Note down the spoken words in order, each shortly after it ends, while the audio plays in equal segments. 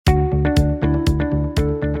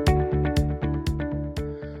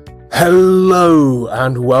Hello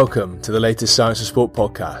and welcome to the latest Science of Sport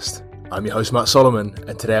podcast. I'm your host Matt Solomon,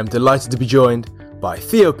 and today I'm delighted to be joined by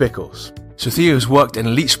Theo Pickles. So Theo has worked in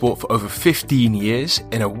elite sport for over 15 years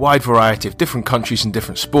in a wide variety of different countries and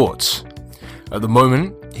different sports. At the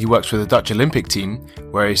moment, he works for the Dutch Olympic team,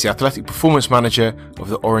 where he's the athletic performance manager of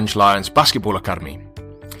the Orange Lions Basketball Academy.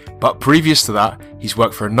 But previous to that, he's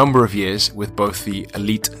worked for a number of years with both the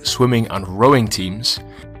elite swimming and rowing teams,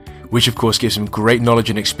 which of course gives him great knowledge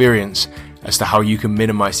and experience as to how you can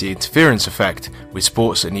minimize the interference effect with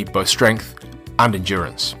sports that need both strength and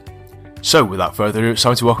endurance. So without further ado, it's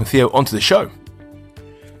time to welcome Theo onto the show.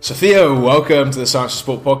 So Theo, welcome to the Science of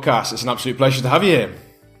Sport podcast. It's an absolute pleasure to have you here.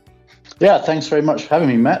 Yeah, thanks very much for having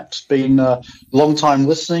me, Matt. It's been a long time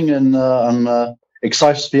listening, and I'm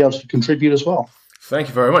excited to be able to contribute as well. Thank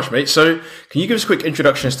you very much, mate. So can you give us a quick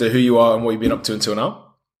introduction as to who you are and what you've been up to until now?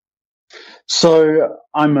 So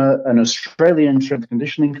I'm an Australian strength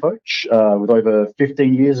conditioning coach with over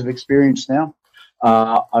 15 years of experience now.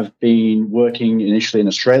 I've been working initially in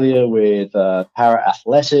Australia with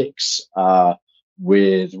para-athletics,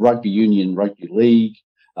 with rugby union, rugby league.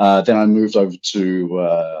 Then I moved over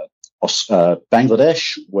to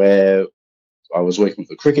Bangladesh, where I was working with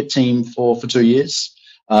the cricket team for 2 years.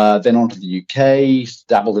 Then on to the UK,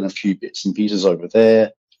 dabbled in a few bits and pieces over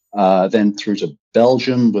there. Then through to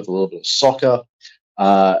Belgium with a little bit of soccer,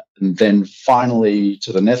 and then finally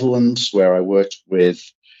to the Netherlands, where I worked with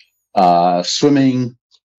swimming,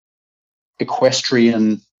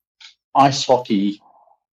 equestrian, ice hockey,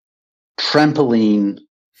 trampoline,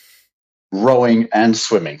 rowing, and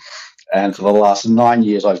swimming. And for the last 9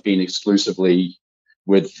 years, I've been exclusively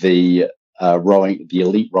with the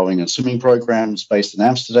elite rowing and swimming programs based in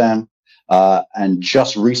Amsterdam. And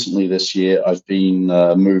just recently this year, I've been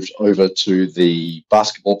moved over to the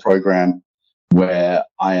basketball program, where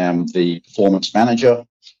I am the performance manager.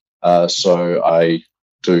 So I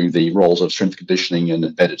do the roles of strength conditioning and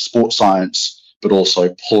embedded sports science, but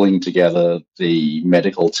also pulling together the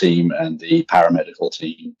medical team and the paramedical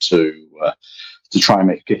team to try and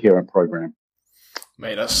make a coherent program.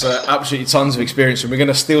 Mate, that's absolutely tons of experience, and we're going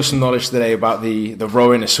to steal some knowledge today about the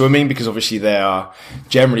rowing and swimming, because obviously they are,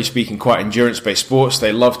 generally speaking, quite endurance-based sports.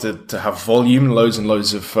 They love to have volume, loads and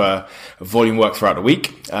loads of volume work throughout the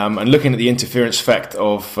week, and looking at the interference effect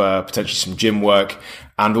of potentially some gym work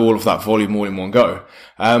and all of that volume all in one go.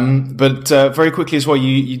 But very quickly as well,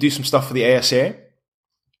 you do some stuff for the ASCA?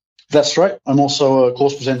 That's right. I'm also a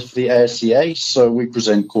course presenter for the ASCA, so we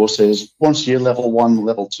present courses once a year, level 1,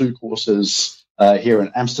 level 2 courses, here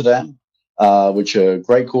in Amsterdam, which are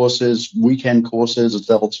great courses, weekend courses. It's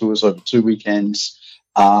level 2 is over 2 weekends.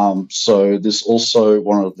 So this is also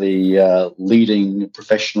one of the leading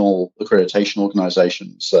professional accreditation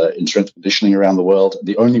organizations in strength conditioning around the world,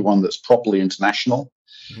 the only one that's properly international.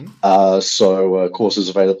 Mm-hmm. So courses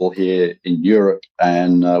available here in Europe,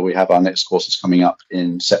 and we have our next courses coming up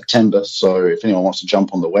in September. So if anyone wants to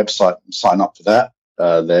jump on the website and sign up for that,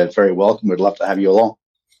 they're very welcome. We'd love to have you along.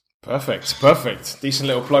 Perfect. Decent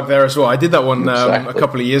little plug there as well. I did that one a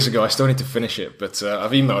couple of years ago. I still need to finish it, but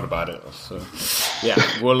I've emailed about it. So yeah,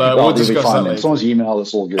 we'll discuss that later. As long as you email,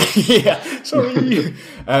 it's all good. Yeah, sorry.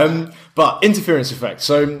 But interference effect.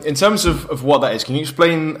 So in terms of what that is, can you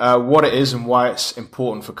explain what it is and why it's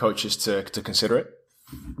important for coaches to consider it?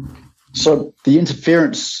 So the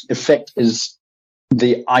interference effect is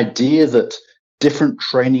the idea that different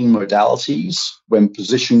training modalities, when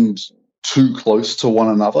positioned too close to one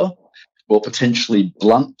another, will potentially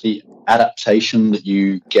blunt the adaptation that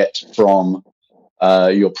you get from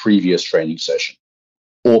your previous training session,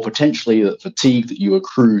 or potentially the fatigue that you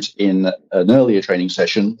accrued in an earlier training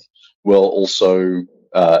session will also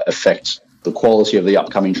affect the quality of the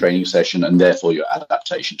upcoming training session and therefore your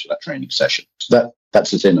adaptation to that training session. So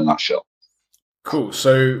that's it in a nutshell. Cool.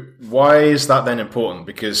 So why is that then important?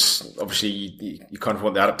 Because obviously you kind of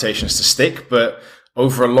want the adaptations to stick, but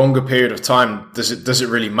over a longer period of time, does it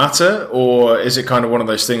really matter? Or is it kind of one of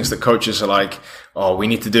those things that coaches are like, oh, we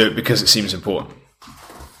need to do it because it seems important?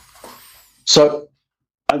 So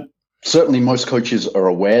certainly most coaches are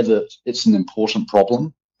aware that it's an important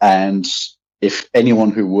problem. And if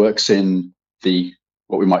anyone who works in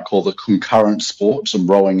what we might call the concurrent sports, and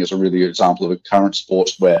rowing is a really good example of a current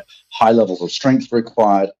sport where high levels of strength are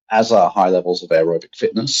required, as are high levels of aerobic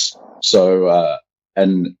fitness. So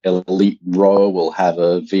an elite rower will have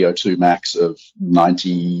a VO2 max of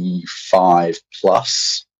 95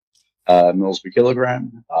 plus mils per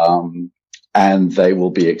kilogram, and they will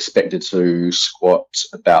be expected to squat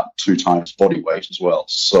about 2 times body weight as well.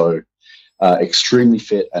 So extremely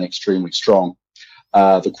fit and extremely strong.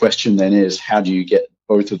 The question then is, how do you get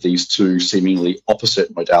both of these two seemingly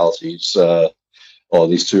opposite modalities, or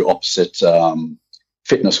these two opposite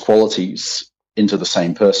fitness qualities into the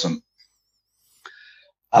same person.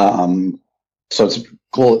 So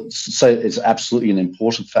it's absolutely an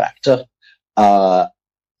important factor,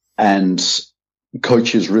 and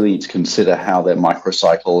coaches really need to consider how their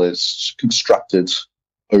microcycle is constructed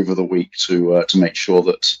over the week to make sure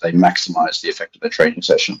that they maximize the effect of their training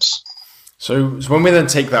sessions. So when we then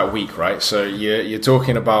take that week, right? So you're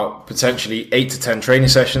talking about potentially 8 to 10 training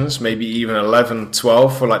sessions, maybe even 11,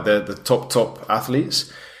 12 for like the top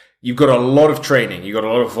athletes. You've got a lot of training, you've got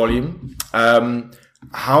a lot of volume.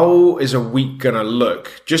 How is a week going to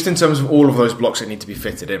look just in terms of all of those blocks that need to be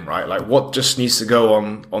fitted in, right? Like what just needs to go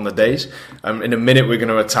on the days? In a minute, we're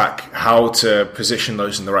going to attack how to position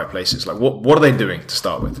those in the right places. Like what are they doing to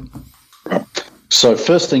start with? So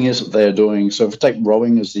first thing is that they're doing, so if we take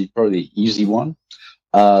rowing as probably the easy one,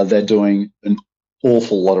 they're doing an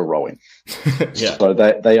awful lot of rowing. Yeah. So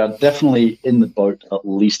they are definitely in the boat at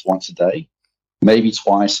least once a day, maybe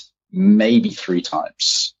twice, maybe 3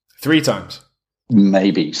 times. 3 times?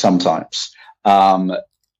 Maybe sometimes,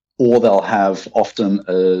 or they'll have often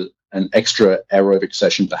an extra aerobic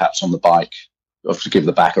session, perhaps on the bike, or to give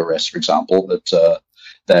the back a rest, for example. That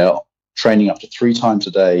they're training up to 3 times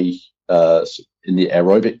a day in the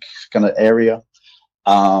aerobic kind of area,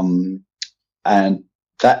 and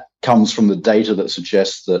that comes from the data that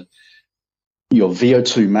suggests that your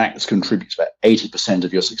VO2 max contributes about 80%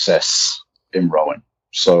 of your success in rowing.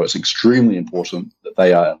 So it's extremely important that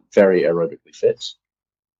they are very aerobically fit.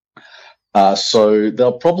 So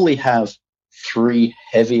they'll probably have 3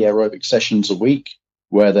 heavy aerobic sessions a week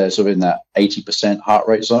where they're sort of in that 80% heart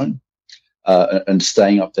rate zone and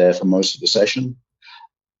staying up there for most of the session.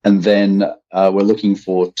 And then we're looking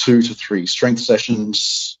for 2 to 3 strength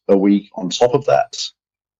sessions a week on top of that.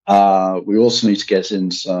 We also need to get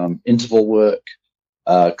in some interval work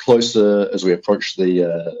closer as we approach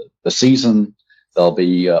the season. There'll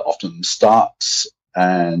be often starts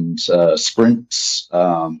and sprints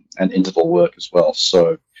and interval work as well.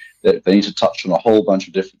 So they need to touch on a whole bunch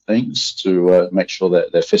of different things to make sure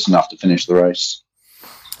that they're fit enough to finish the race.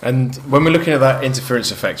 And when we're looking at that interference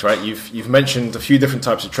effect, right, you've mentioned a few different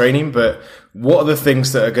types of training, but what are the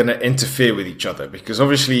things that are going to interfere with each other? Because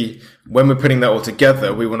obviously, when we're putting that all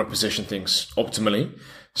together, we want to position things optimally.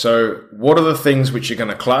 So what are the things which are going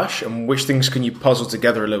to clash, and which things can you puzzle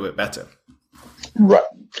together a little bit better? Right.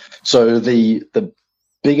 So the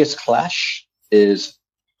biggest clash is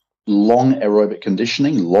long aerobic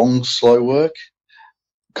conditioning, long, slow work,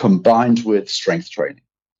 combined with strength training.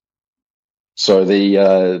 So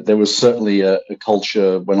there was certainly a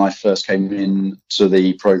culture when I first came in to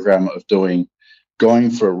the program of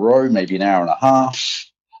going for a row, maybe an hour and a half,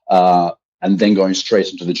 and then going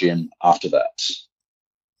straight into the gym after that.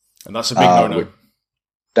 And that's a big no-no.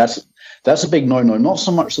 That's a big no-no. Not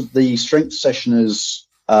so much that the strength session is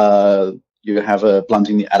you have a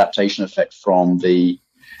blunting the adaptation effect from the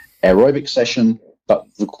aerobic session, but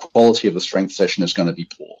the quality of the strength session is going to be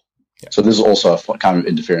poor. Yeah. So there's also a kind of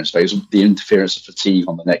interference phase, the interference of fatigue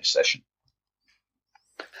on the next session.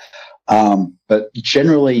 But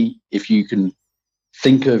generally, if you can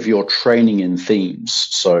think of your training in themes,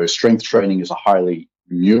 so strength training is a highly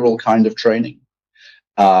neural kind of training,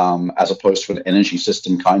 as opposed to an energy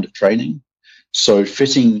system kind of training. So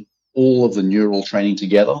fitting all of the neural training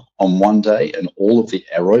together on one day and all of the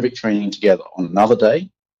aerobic training together on another day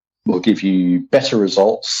will give you better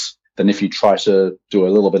results than if you try to do a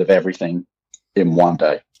little bit of everything in one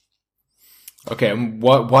day. Okay, and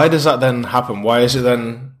why does that then happen? Why is it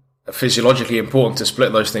then physiologically important to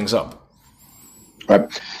split those things up?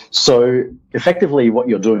 Right. So effectively what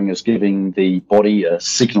you're doing is giving the body a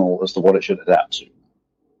signal as to what it should adapt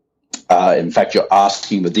to. In fact, you're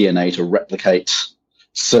asking the DNA to replicate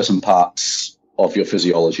certain parts of your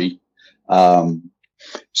physiology.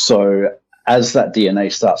 So as that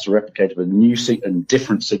DNA starts to replicate, if a new and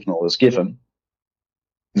different signal is given,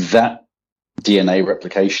 that DNA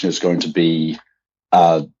replication is going to be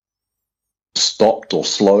stopped or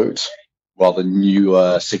slowed while the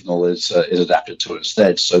new signal is adapted to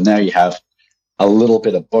instead. So now you have a little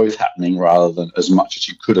bit of both happening rather than as much as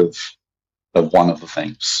you could have of one of the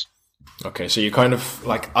things. Okay, so you're kind of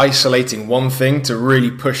like isolating one thing to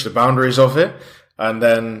really push the boundaries of it, and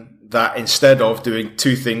then that instead of doing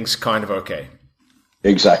two things kind of okay.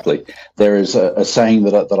 Exactly. There is a saying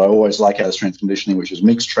that I always like out of strength conditioning, which is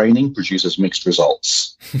mixed training produces mixed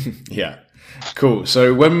results. Yeah, cool.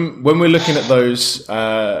 So when we're looking at those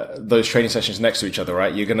training sessions next to each other,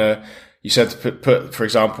 right? You said to put for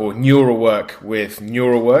example neural work with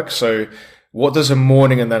neural work. So What does a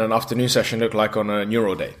morning and then an afternoon session look like on a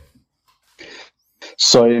neural day?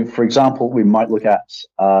 So, for example, we might look at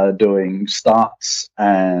doing starts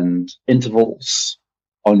and intervals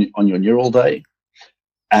on your neural day,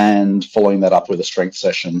 and following that up with a strength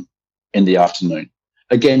session in the afternoon.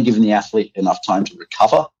 Again, giving the athlete enough time to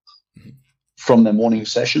recover from their morning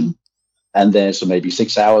session. And then so maybe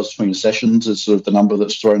 6 hours between sessions is sort of the number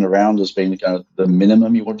that's thrown around as being kind of the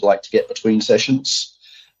minimum you would like to get between sessions.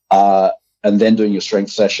 And then doing your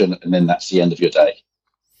strength session, and then that's the end of your day.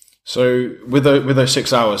 So with those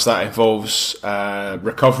 6 hours, that involves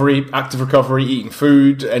recovery, active recovery, eating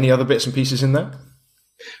food, any other bits and pieces in there?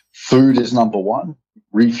 Food is number one.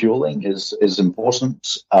 Refueling is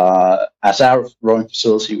important. At our rowing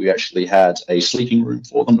facility, we actually had a sleeping room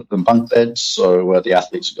for them, the bunk beds, so the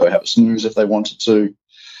athletes could go have a snooze if they wanted to.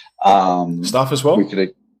 Staff as well? We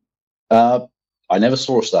could. I never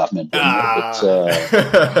saw a staff member, but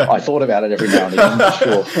I thought about it every now and again,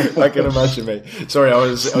 for sure. I can imagine, mate. Sorry, I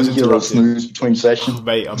was interrupting. Snooze between sessions.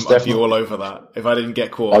 Mate, I'd be all over that. If I didn't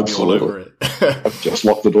get caught, I'd be all over it. I've just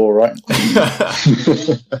locked the door, right?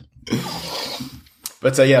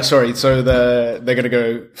 But yeah, sorry. So they're going to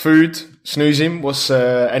go food, snoozing. What's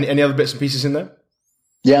any other bits and pieces in there?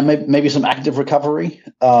 Yeah, maybe some active recovery.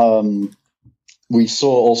 We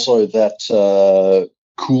saw also that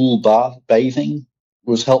cool bathing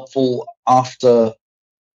was helpful after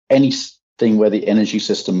anything where the energy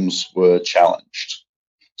systems were challenged.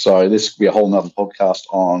 So this could be a whole nother podcast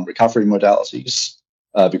on recovery modalities,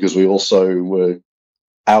 because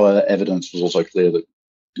our evidence was also clear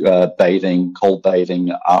that cold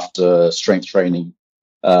bathing after strength training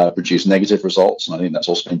produced negative results. And I think that's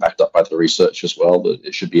also been backed up by the research as well, that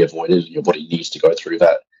it should be avoided. Your body needs to go through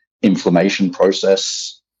that inflammation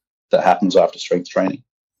process that happens after strength training.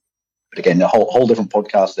 But again, a whole different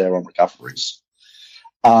podcast there on recoveries.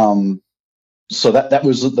 So that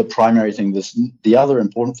was the primary thing. The other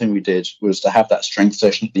important thing we did was to have that strength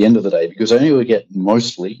session at the end of the day, because I only would get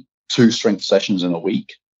mostly 2 strength sessions in a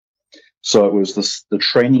week. So it was the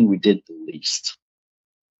training we did the least.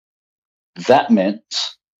 That meant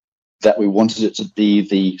that we wanted it to be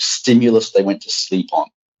the stimulus they went to sleep on.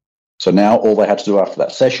 So now all they had to do after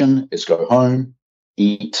that session is go home,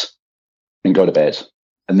 eat, and go to bed.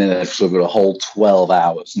 And then they've sort of got a whole 12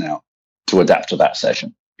 hours now to adapt to that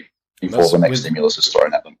session before the next stimulus is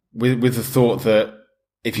thrown at them. With the thought that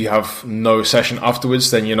if you have no session afterwards,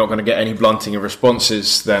 then you're not going to get any blunting of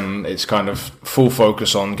responses. Then it's kind of full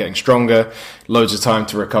focus on getting stronger, loads of time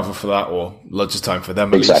to recover for that, or loads of time for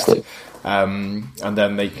them at least. And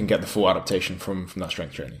then they can get the full adaptation from that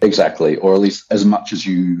strength training. Exactly, or at least as much as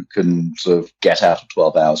you can sort of get out of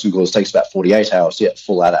 12 hours. Of course, it takes about 48 hours to get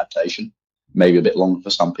full adaptation, maybe a bit longer for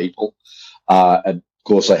some people. And of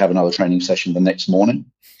course, they have another training session the next morning.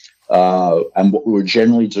 And what we would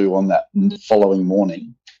generally do on that following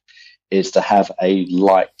morning is to have a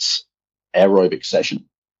light aerobic session.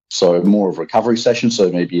 So more of a recovery session.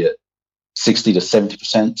 So maybe at 60 to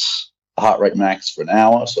 70% heart rate max for an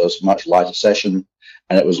hour. So it's a much lighter session.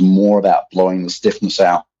 And it was more about blowing the stiffness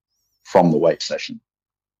out from the weight session.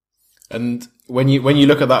 And when you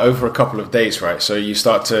look at that over a couple of days, right? So you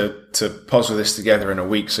start to puzzle this together in a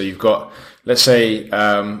week. So you've got, let's say,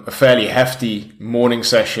 a fairly hefty morning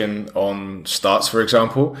session on starts, for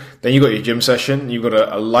example. Then you've got your gym session. You've got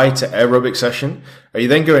a lighter aerobic session. Are you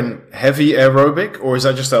then going heavy aerobic, or is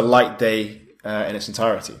that just a light day in its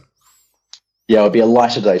entirety? Yeah, it would be a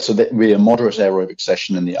lighter day. So that would be a moderate aerobic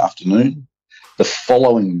session in the afternoon. The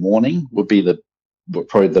following morning would be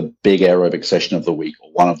probably the big aerobic session of the week,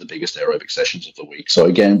 or one of the biggest aerobic sessions of the week. So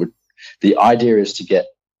again, the idea is to get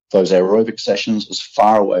those aerobic sessions as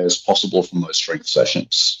far away as possible from those strength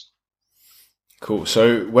sessions. Cool.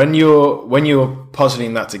 So when you're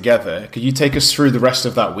puzzling that together, could you take us through the rest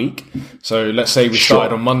of that week? So let's say we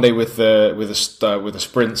started on Monday with the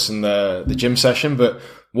sprints and the gym session, but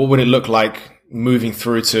what would it look like moving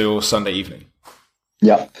through to Sunday evening?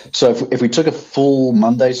 Yeah. So if we took a full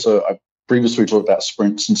Monday, so I previously talked about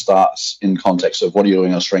sprints and starts in context of what are you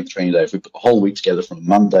doing on a strength training day. If we put the whole week together from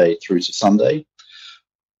Monday through to Sunday,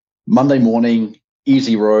 Monday morning,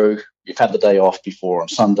 easy row. You've had the day off before on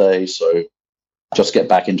Sunday, so just get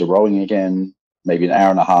back into rowing again, maybe an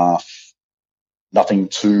hour and a half, nothing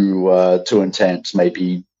too intense,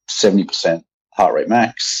 maybe 70% heart rate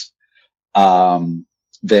max.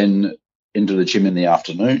 Then into the gym in the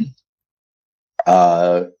afternoon.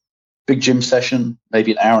 Big gym session,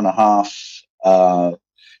 maybe an hour and a half,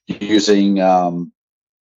 using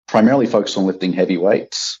primarily focused on lifting heavy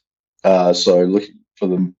weights. So looking for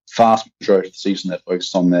the vast majority of the season, they're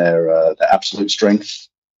focused on their absolute strength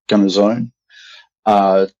kind of zone.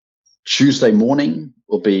 Tuesday morning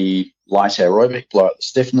will be light aerobic, blow out the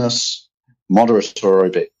stiffness, moderate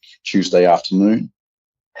aerobic Tuesday afternoon,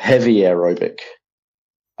 heavy aerobic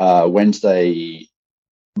Wednesday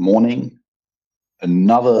morning,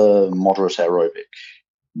 another moderate aerobic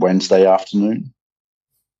Wednesday afternoon.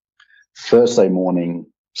 Thursday morning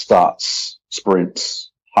starts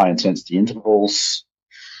sprints, high intensity intervals,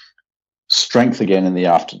 strength again in the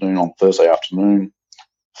afternoon on Thursday afternoon.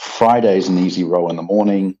 Friday's an easy row in the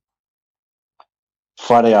morning.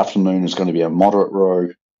 Friday afternoon is going to be a moderate row.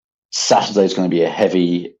 Saturday is going to be a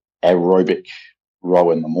heavy aerobic row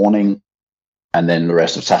in the morning, and then the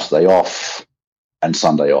rest of Saturday off and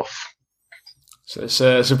Sunday off. So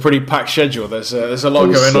it's a pretty packed schedule. There's a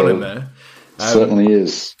lot going on in there. Certainly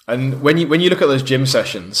is. And when you look at those gym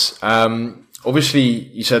sessions, obviously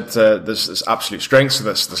you said there's absolute strength, so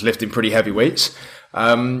that's lifting pretty heavy weights.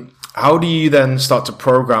 How do you then start to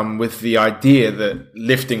program with the idea that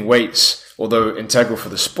lifting weights, although integral for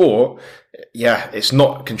the sport, it's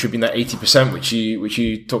not contributing that 80% which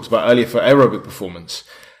you talked about earlier for aerobic performance?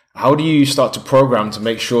 How do you start to program to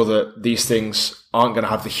make sure that these things aren't going to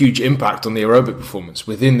have the huge impact on the aerobic performance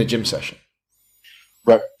within the gym session?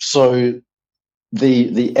 Right. So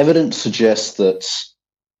the evidence suggests that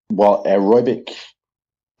while aerobic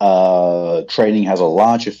training has a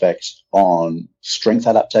large effect on strength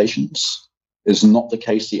adaptations, is not the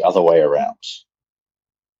case the other way around.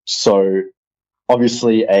 So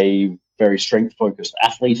obviously a very strength-focused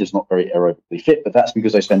athlete is not very aerobically fit, but that's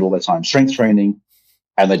because they spend all their time strength training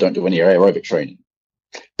and they don't do any aerobic training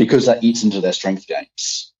because that eats into their strength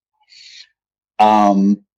gains.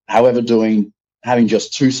 However, having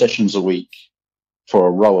just 2 sessions a week for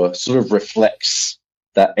a rower sort of reflects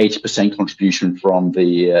that 80% contribution from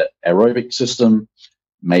the aerobic system,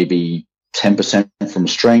 maybe 10% from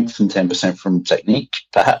strength and 10% from technique,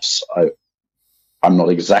 perhaps. I'm not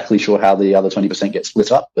exactly sure how the other 20% gets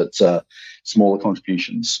split up, but smaller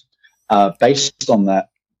contributions. Based on that,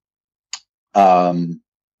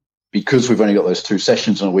 because we've only got those 2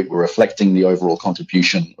 sessions in a week, we're reflecting the overall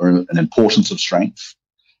contribution or an importance of strength,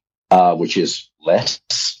 which is less.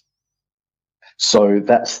 So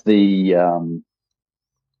that's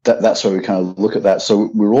that's where we kind of look at that. So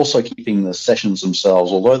we're also keeping the sessions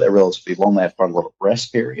themselves, although they're relatively long, they have quite a lot of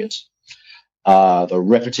rest periods. The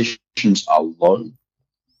repetitions are low.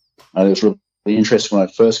 And it was really interesting when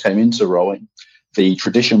I first came into rowing, the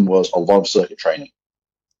tradition was a lot of circuit training.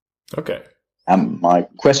 Okay. And my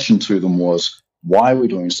question to them was, why are we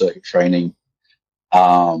doing circuit training?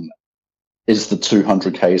 Is the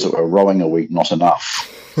 200 Ks that we're rowing a week not enough?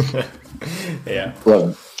 Yeah.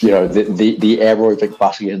 Well, the aerobic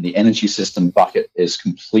bucket and the energy system bucket is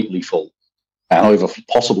completely full and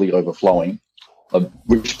possibly overflowing.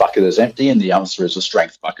 Which bucket is empty? And the answer is the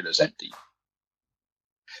strength bucket is empty.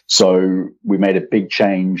 So we made a big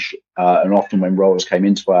change, and often when rowers came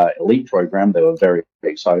into our elite program, they were very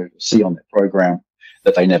excited to see on their program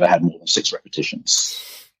that they never had more than 6 repetitions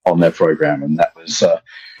on their program, and that was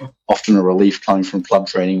often a relief coming from club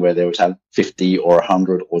training where they would have 50 or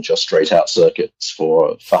 100 or just straight out circuits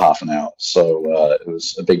for half an hour. So it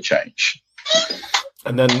was a big change.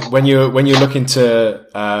 And then when you're looking to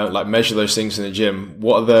measure those things in the gym,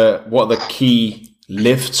 what are the key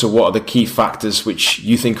lifts, or what are the key factors which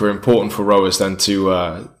you think are important for rowers then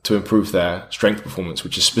to improve their strength performance,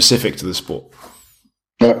 which is specific to the sport?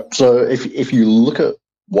 So if you look at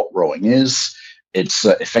what rowing is, it's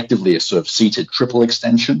effectively a sort of seated triple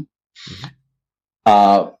extension.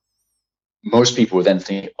 Mm-hmm. Most people would then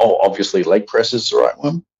think, obviously leg press is the right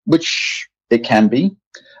one, which it can be.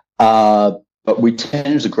 But we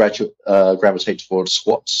tend to gravitate towards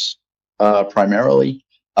squats primarily,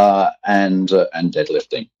 and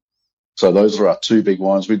deadlifting. So those are our 2 big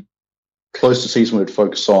ones. Close to season, we'd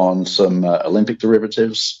focus on some Olympic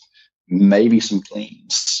derivatives, maybe some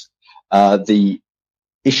cleans. The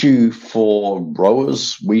issue for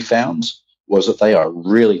rowers, we found, was that they are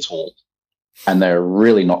really tall and they're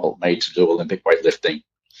really not made to do Olympic weightlifting.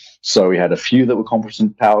 So we had a few that were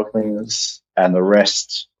competent power cleaners, and the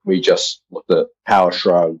rest we just looked at power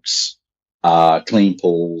shrugs, clean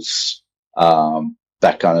pulls,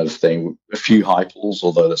 that kind of thing. A few high pulls,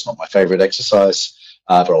 although that's not my favorite exercise,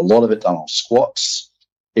 but a lot of it done on squats.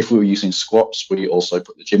 If we were using squats, we also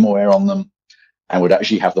put the gym wear on them and would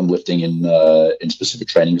actually have them lifting in specific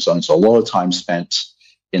training zones. So a lot of time spent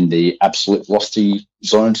in the absolute velocity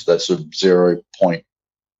zone, so that's sort of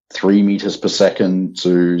 0.3 meters per second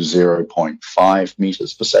to 0.5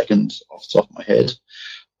 meters per second off the top of my head.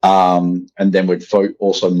 And then we'd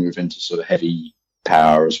also move into sort of heavy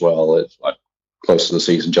power as well, like close to the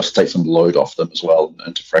season, just to take some load off them as well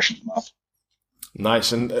and to freshen them up.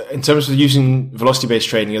 Nice. And in terms of using velocity-based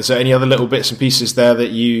training, is there any other little bits and pieces there that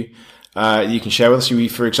you can share with us? You,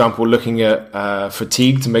 for example, looking at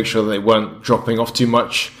fatigue to make sure that they weren't dropping off too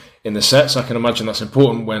much in the sets. I can imagine that's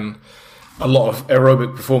important when a lot of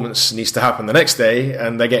aerobic performance needs to happen the next day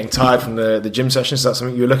and they're getting tired from the gym sessions. Is that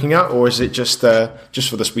something you're looking at, or is it just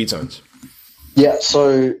for the speed zones? Yeah,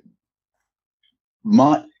 so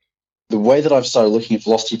the way that I've started looking at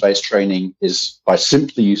velocity-based training is by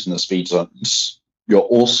simply using the speed zones.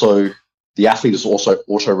 The athlete is also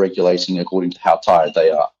auto-regulating according to how tired they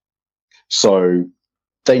are. So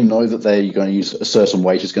they know that they're going to use a certain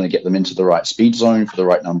weight is going to get them into the right speed zone for the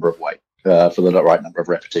right number of for the right number of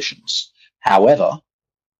repetitions. However,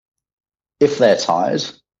 if they're tired,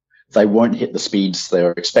 they won't hit the speeds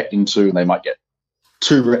they're expecting to, and they might get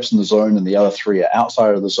 2 reps in the zone and the other 3 are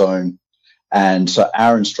outside of the zone. And so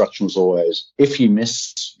our instruction was always, if you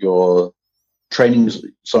miss your training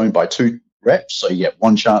zone by 2 reps, so you get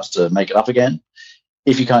 1 chance to make it up again.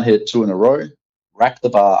 If you can't hit it 2 in a row, rack the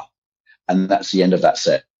bar, and that's the end of that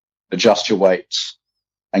set. Adjust your weights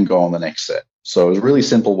and go on the next set. So it was a really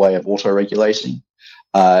simple way of auto-regulating.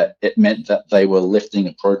 It meant that they were lifting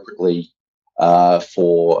appropriately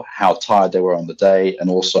for how tired they were on the day, and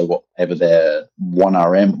also whatever their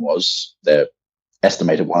 1RM was, their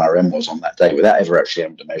estimated 1RM was on that day, without ever actually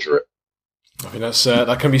having to measure it. I think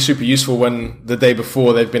that can be super useful when the day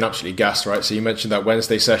before they've been absolutely gassed, right? So you mentioned that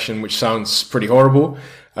Wednesday session, which sounds pretty horrible.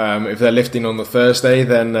 If they're lifting on the Thursday,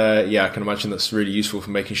 then I can imagine that's really useful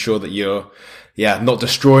for making sure that you're not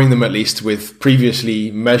destroying them, at least with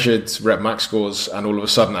previously measured rep max scores, and all of a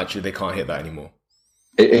sudden actually they can't hit that anymore.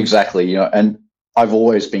 Exactly, and I've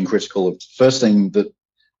always been critical of the first thing that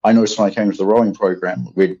I noticed when I came to the rowing program.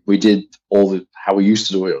 We did how we used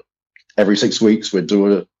to do it. Every 6 weeks we'd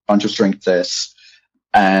do a bunch of strength tests,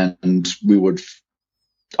 and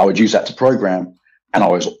I would use that to program, and I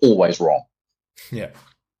was always wrong. Yeah.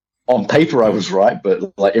 On paper I was right,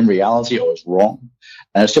 but like in reality I was wrong,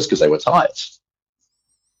 and it's just because they were tired.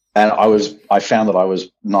 And I found that I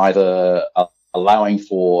was neither allowing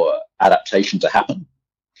for adaptation to happen,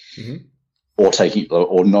 mm-hmm.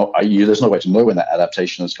 or not. There's no way to know when that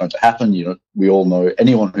adaptation is going to happen. We all know,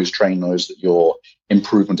 anyone who's trained knows that your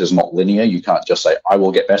improvement is not linear. You can't just say, I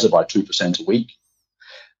will get better by 2% a week.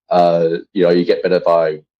 You get better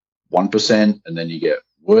by 1%, and then you get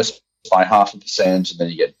worse by 0.5%, and then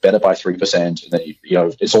you get better by 3%, and then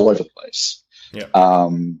it's all over the place. Yeah.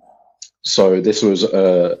 So this was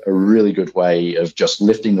a really good way of just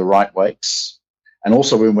lifting the right weights. And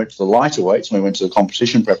also when we went to the lighter weights, when we went to the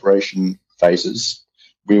competition preparation phases,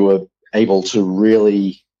 we were able to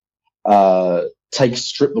really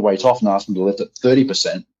strip the weight off and ask them to lift at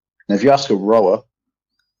 30%. And if you ask a rower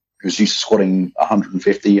who's used to squatting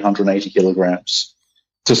 150, 180 kilograms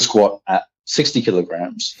to squat at 60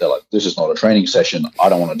 kilograms, they're like, this is not a training session. I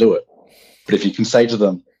don't want to do it. But if you can say to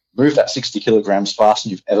them, move that 60 kilograms faster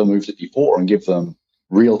than you've ever moved it before, and give them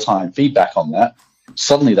real-time feedback on that,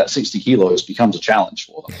 suddenly that 60 kilos becomes a challenge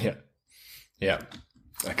for them. Yeah.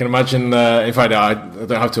 I can imagine. In fact, I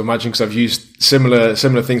don't have to imagine, because I've used similar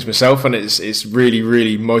things myself, and it's really,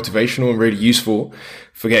 really motivational and really useful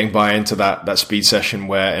for getting into that speed session,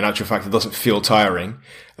 where in actual fact it doesn't feel tiring,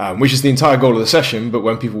 which is the entire goal of the session. But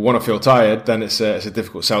when people want to feel tired, then it's a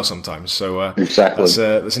difficult sell sometimes. So exactly,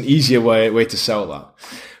 that's an easier way to sell that.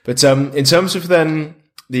 But in terms of then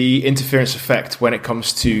the interference effect when it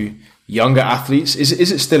comes to younger athletes,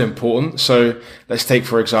 is it still important? So let's take,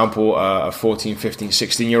 for example, a 14, 15,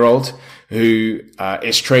 16-year-old who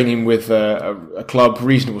is training with a club,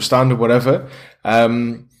 reasonable standard, whatever.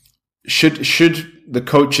 Should the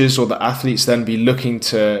coaches or the athletes then be looking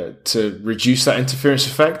to reduce that interference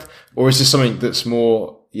effect, or is this something that's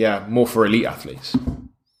more for elite athletes?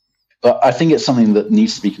 But I think it's something that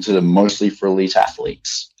needs to be considered mostly for elite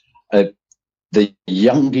athletes. The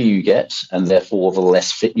younger you get, and therefore the less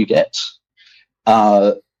fit you get,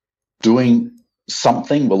 doing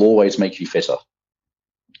something will always make you fitter.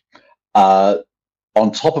 On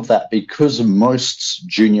top of that, because most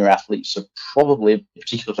junior athletes are probably,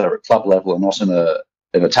 particularly if they're at club level and not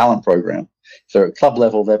in a talent program, if they're at club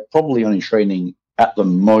level, they're probably only training at the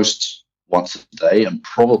most once a day, and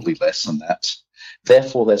probably less than that.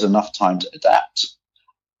 Therefore, there's enough time to adapt,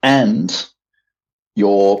 and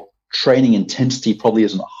your training intensity probably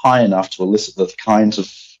isn't high enough to elicit the kinds of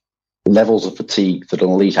levels of fatigue that an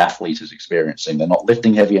elite athlete is experiencing. They're not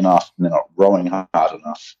lifting heavy enough, and they're not rowing hard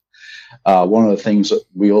enough. One of the things that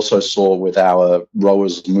we also saw with our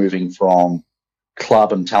rowers moving from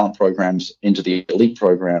club and talent programs into the elite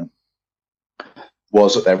program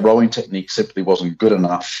was that their rowing technique simply wasn't good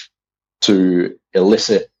enough to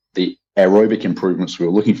elicit the aerobic improvements we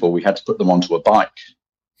were looking for, we had to put them onto a bike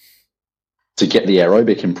to get the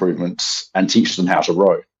aerobic improvements and teach them how to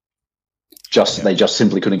row. They just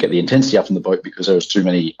simply couldn't get the intensity up in the boat because there was too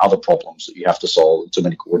many other problems that you have to solve, too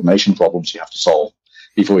many coordination problems you have to solve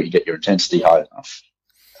before you can get your intensity high enough.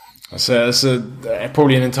 That's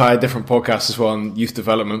probably an entire different podcast as well on youth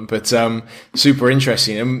development, but super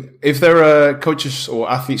interesting. If there are coaches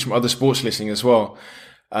or athletes from other sports listening as well,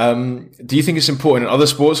 do you think it's important in other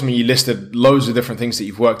sports? I mean, you listed loads of different things that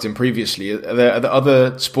you've worked in previously. Are there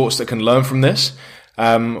other sports that can learn from this?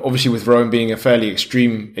 Obviously with rowing being a fairly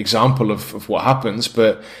extreme example of what happens,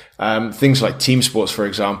 but things like team sports, for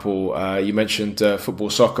example, you mentioned football,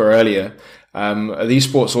 soccer earlier. Are these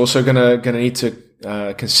sports also going to need to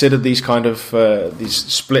consider these kind of these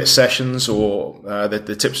split sessions or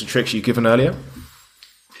the tips and tricks you've given earlier?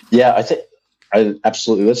 Yeah, I think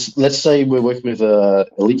absolutely. Let's say we're working with an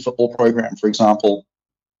elite football program, for example.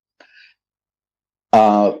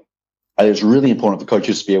 It's really important for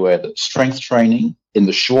coaches to be aware that strength training in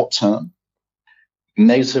the short term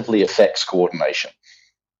negatively affects coordination.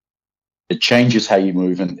 It changes how you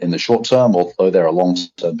move in the short term, although there are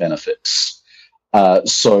long-term benefits.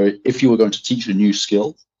 So if you were going to teach a new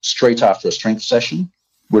skill straight after a strength session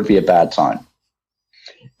would be a bad time.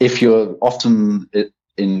 If you're often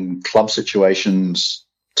in club situations,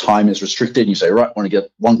 time is restricted, you say, right, I want to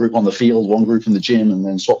get one group on the field, one group in the gym, and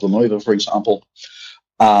then swap them over, for example.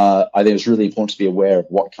 I think it's really important to be aware of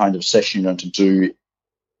what kind of session you're going to do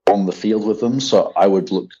on the field with them. So I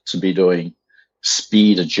would look to be doing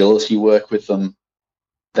speed, agility work with them.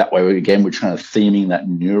 That way, again, we're trying to theming that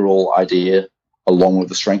neural idea along with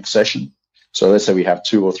the strength session. So let's say we have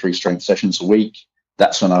 2 or 3 strength sessions a week.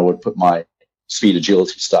 That's when I would put my speed,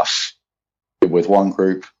 agility stuff with one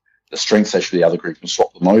group, the strength session with the other group, and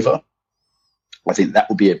swap them over. I think that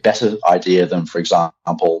would be a better idea than, for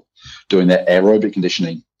example, doing their aerobic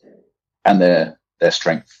conditioning and their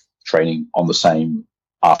strength training on the same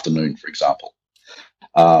afternoon, for example.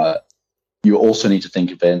 You also need to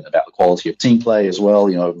think about the quality of team play as well.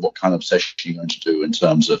 You know, what kind of session you're going to do in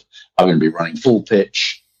terms of, are we going to be running full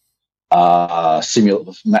pitch, match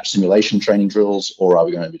simulation training drills, or are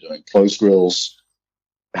we going to be doing closed drills?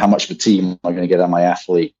 How much of a team am I going to get on my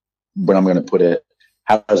athlete? When I'm going to put it,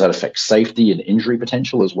 how does that affect safety and injury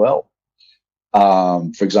potential as well?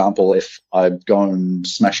 For example, if I go and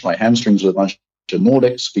smash my hamstrings with a bunch of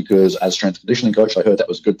Nordics, because as strength conditioning coach, I heard that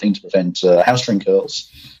was a good thing to prevent hamstring curls,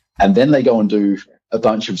 and then they go and do a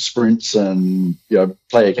bunch of sprints and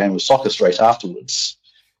play a game of soccer straight afterwards,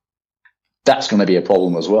 that's going to be a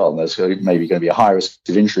problem as well. And there's maybe going to be a high risk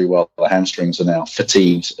of injury while the hamstrings are now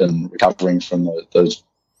fatigued and recovering from those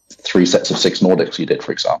 3 sets of 6 Nordics you did,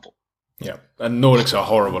 for example. Yeah, and Nordics are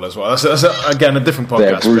horrible as well. That's again, a different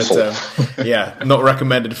podcast. They're brutal. But yeah, not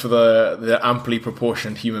recommended for the amply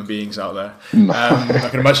proportioned human beings out there. No. I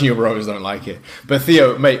can imagine your rowers don't like it. But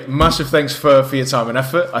Theo, mate, massive thanks for your time and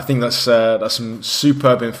effort. I think that's some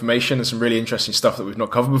superb information and some really interesting stuff that we've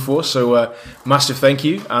not covered before. So massive thank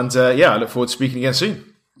you. And I look forward to speaking again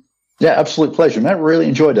soon. Yeah, absolute pleasure, mate. Really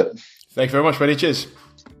enjoyed it. Thank you very much, buddy. Cheers.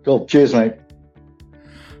 Cool. Cheers, mate.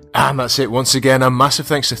 And that's it. Once again, a massive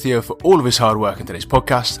thanks to Theo for all of his hard work in today's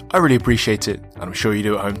podcast. I really appreciate it, and I'm sure you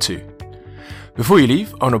do at home too. Before you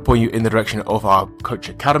leave, I want to point you in the direction of our Coach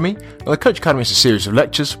Academy. Now, the Coach Academy is a series of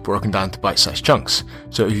lectures broken down to bite-sized chunks.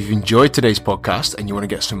 So if you've enjoyed today's podcast and you want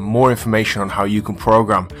to get some more information on how you can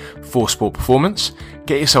program for sport performance,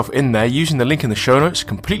 get yourself in there using the link in the show notes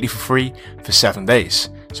completely for free for 7 days.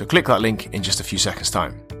 So click that link in just a few seconds'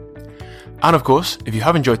 time. And of course, if you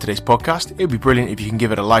have enjoyed today's podcast, it would be brilliant if you can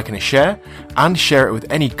give it a like and a share, and share it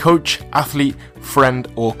with any coach, athlete,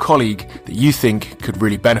 friend, or colleague that you think could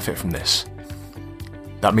really benefit from this.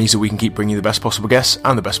 That means that we can keep bringing you the best possible guests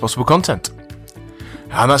and the best possible content.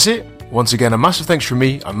 And that's it. Once again, a massive thanks from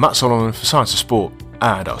me. I'm Matt Solomon for Science of Sport,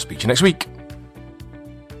 and I'll speak to you next week.